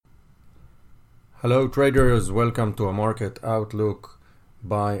Hello traders, welcome to a market outlook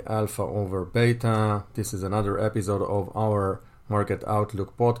by Alpha over Beta. This is another episode of our Market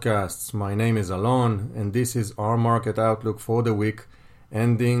Outlook podcasts. My name is Alon and this is our market outlook for the week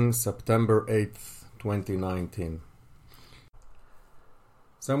ending September 8th, 2019.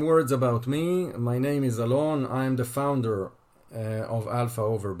 Some words about me. My name is Alon. I am the founder of Alpha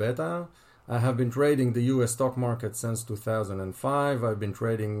over Beta. I have been trading the US stock market since 2005. I've been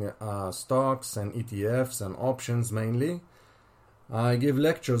trading stocks and ETFs and options mainly. I give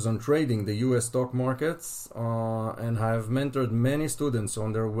lectures on trading the US stock markets and have mentored many students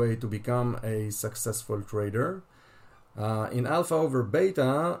on their way to become a successful trader. In Alpha over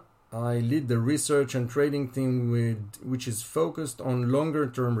Beta, I lead the research and trading team which is focused on longer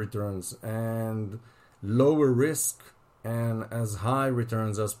term returns and lower risk and as high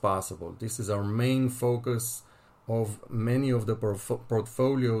returns as possible. This is our main focus of many of the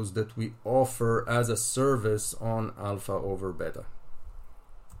portfolios that we offer as a service on Alpha over Beta.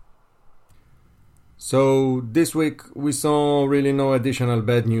 So this week we saw really no additional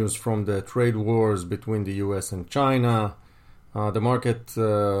bad news from the trade wars between the US and China. The market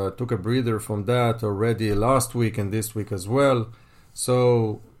took a breather from that already last week and this week as well.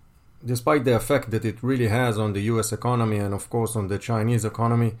 So despite the effect that it really has on the US economy and of course on the Chinese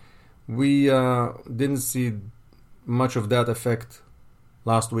economy, we didn't see much of that effect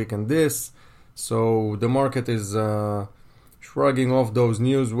last week and this. So the market is shrugging off those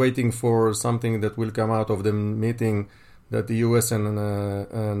news, waiting for something that will come out of the meeting that the US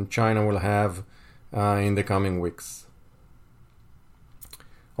and China will have in the coming weeks.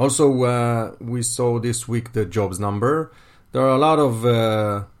 Also, we saw this week the jobs number. There are a lot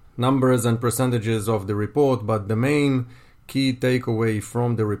of numbers and percentages of the report, but the main key takeaway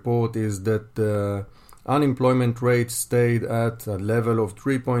from the report is that the unemployment rate stayed at a level of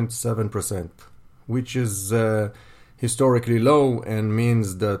 3.7%, which is historically low and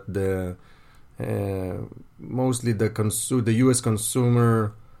means that mostly the US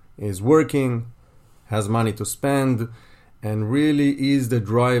consumer is working, has money to spend, and really is the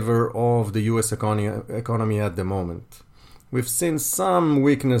driver of the US economy at the moment. We've seen some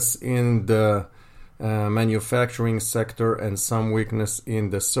weakness in the manufacturing sector and some weakness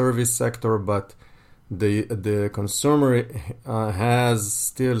in the service sector, but the consumer has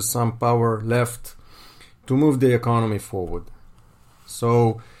still some power left to move the economy forward.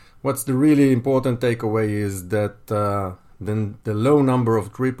 So what's the really important takeaway is that the low number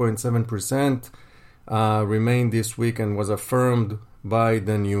of 3.7% remained this week and was affirmed by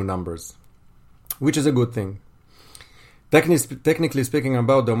the new numbers, which is a good thing. Technically speaking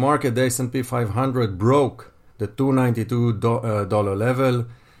about the market, the S&P 500 broke the $292 level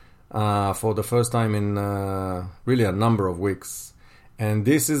for the first time in really a number of weeks. And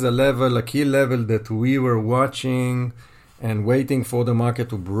this is a key level that we were watching and waiting for the market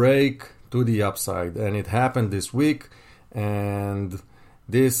to break to the upside. And it happened this week. And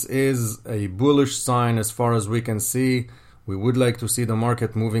this is a bullish sign as far as we can see. We would like to see the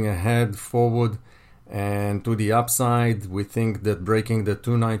market moving ahead forward and to the upside. We think that breaking the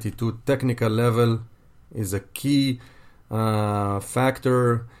 292 technical level is a key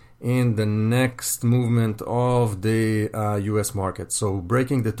factor in the next movement of the US market. So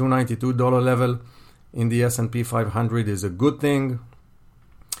breaking the $292 level in the S&P 500 is a good thing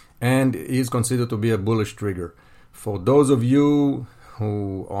and is considered to be a bullish trigger. For those of you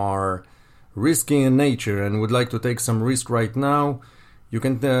who are risky in nature and would like to take some risk right now, you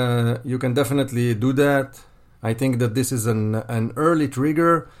can definitely do that. I think that this is an early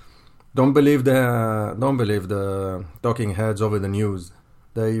trigger. Don't believe the talking heads over the news.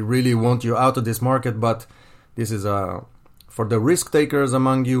 They really want you out of this market, but this is for the risk takers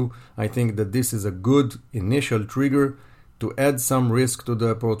among you. I think that this is a good initial trigger to add some risk to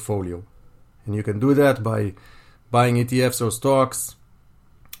the portfolio, and you can do that by buying ETFs or stocks,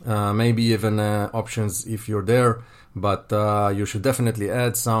 maybe even options if you're there. But you should definitely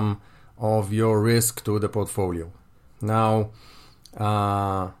add some of your risk to the portfolio. Now,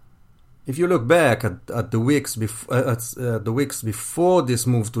 if you look back at the weeks before this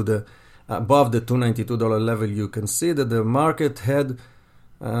move to the above the $292 level, you can see that the market had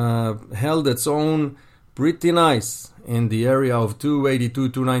held its own pretty nice in the area of 282,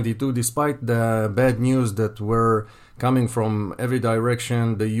 292, despite the bad news that were coming from every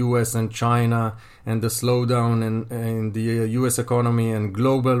direction, the US and China, and the slowdown in the US economy and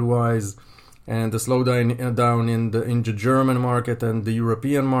global-wise, and the slowdown in the German market and the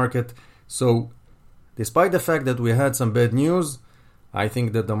European market. So, despite the fact that we had some bad news, I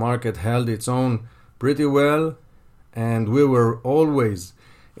think that the market held its own pretty well, and we were always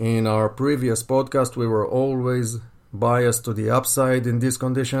In our previous podcast, we were always biased to the upside in this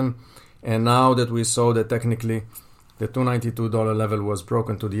condition. And now that we saw that technically the $292 level was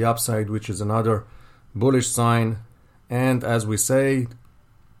broken to the upside, which is another bullish sign. And as we said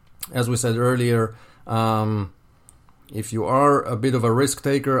earlier, if you are a bit of a risk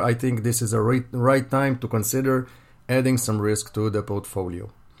taker, I think this is a right time to consider adding some risk to the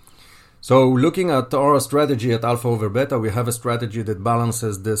portfolio. So looking at our strategy at Alpha Over Beta, we have a strategy that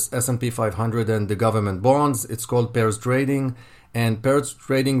balances this S&P 500 and the government bonds. It's called pairs trading, and pairs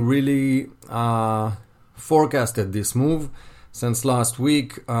trading really forecasted this move. Since last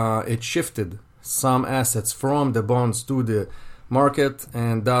week, it shifted some assets from the bonds to the market,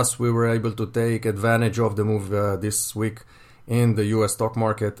 and thus we were able to take advantage of the move this week in the US stock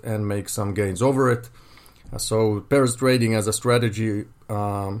market and make some gains over it. So pairs trading as a strategy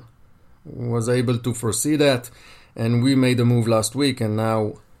was able to foresee that, and we made a move last week, and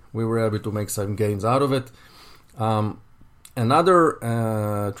now we were able to make some gains out of it. Another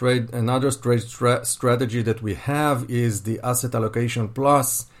trade strategy that we have is the Asset Allocation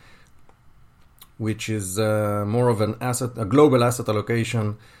Plus, which is more of a global asset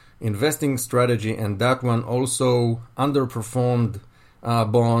allocation investing strategy, and that one also underperformed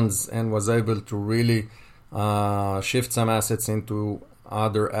bonds and was able to really shift some assets into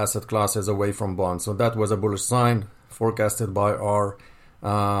other asset classes away from bonds. So that was a bullish sign forecasted by our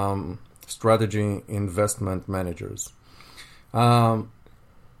strategy investment managers. Two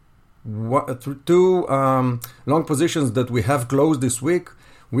long positions that we have closed this week.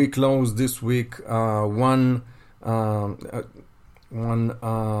 We closed this week one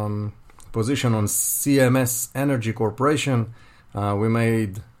position on CMS Energy Corporation. We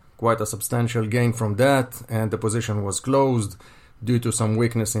made quite a substantial gain from that, and the position was closed due to some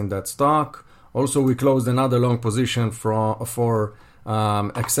weakness in that stock. Also, we closed another long position for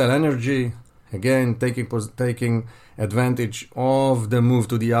Xcel Energy, again taking advantage of the move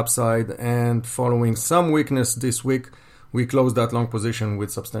to the upside, and following some weakness this week, we closed that long position with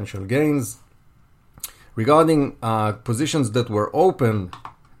substantial gains. Regarding positions that were open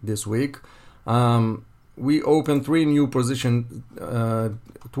this week, we opened 3 new positions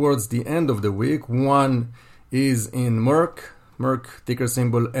towards the end of the week. One is in Merck. Merck, ticker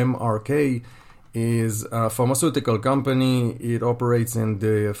symbol MRK, is a pharmaceutical company. It operates in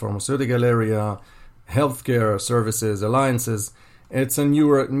the pharmaceutical area, healthcare services, alliances. It's a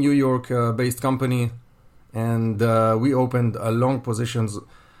New York-based company, and we opened a long position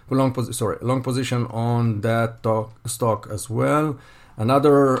on that stock as well.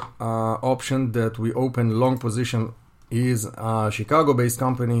 Another option that we opened long position is a Chicago-based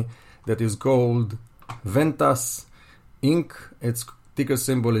company that is called Ventas Inc. Its ticker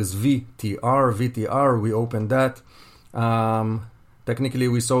symbol is VTR. We opened that. Technically,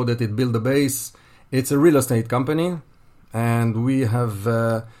 we saw that it built a base. It's a real estate company, and we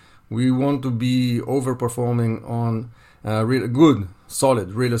want to be overperforming on good,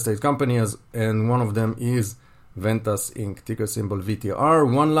 solid real estate companies, and one of them is Ventas Inc., ticker symbol VTR.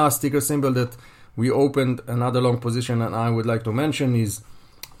 One last ticker symbol that we opened another long position, and I would like to mention is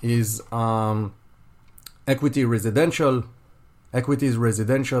Equities Residential.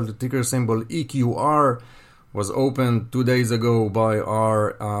 The ticker symbol EQR was opened 2 days ago by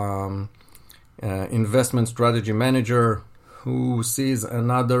our investment strategy manager, who sees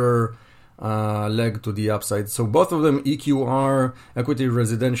another leg to the upside. So both of them, EQR, Equity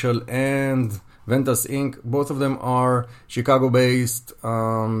Residential, and Ventas Inc., both of them are Chicago-based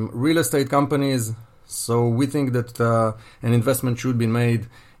real estate companies. So we think that an investment should be made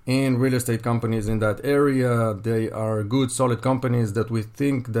in real estate companies in that area. They are good, solid companies that we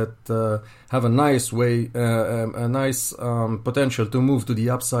think that have a nice potential to move to the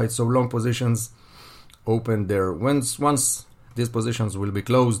upside. So long positions open there. Once these positions will be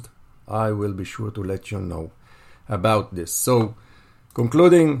closed, I will be sure to let you know about this. So,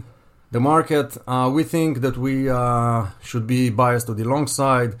 concluding the market, we think that we should be biased to the long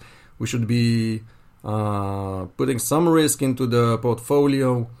side. We should be putting some risk into the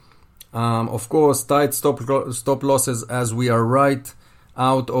portfolio. Of course, tight stop losses as we are right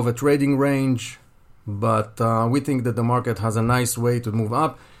out of a trading range, but we think that the market has a nice way to move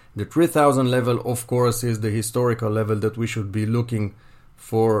up. The 3,000 level, of course, is the historical level that we should be looking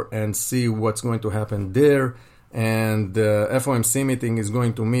for and see what's going to happen there. And the FOMC meeting is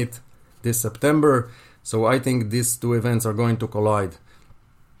going to meet this September, so I think these two events are going to collide.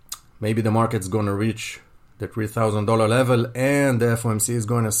 Maybe the market's going to reach the $3,000 level, and the FOMC is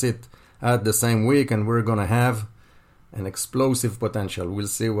going to sit at the same week, and we're going to have an explosive potential. We'll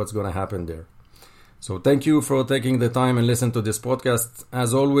see what's going to happen there. So thank you for taking the time and listen to this podcast.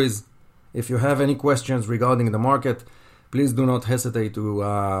 As always, if you have any questions regarding the market, please do not hesitate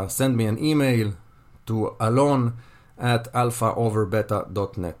to send me an email to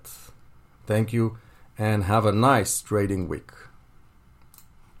alon@alphaoverbeta.net. Thank you and have a nice trading week.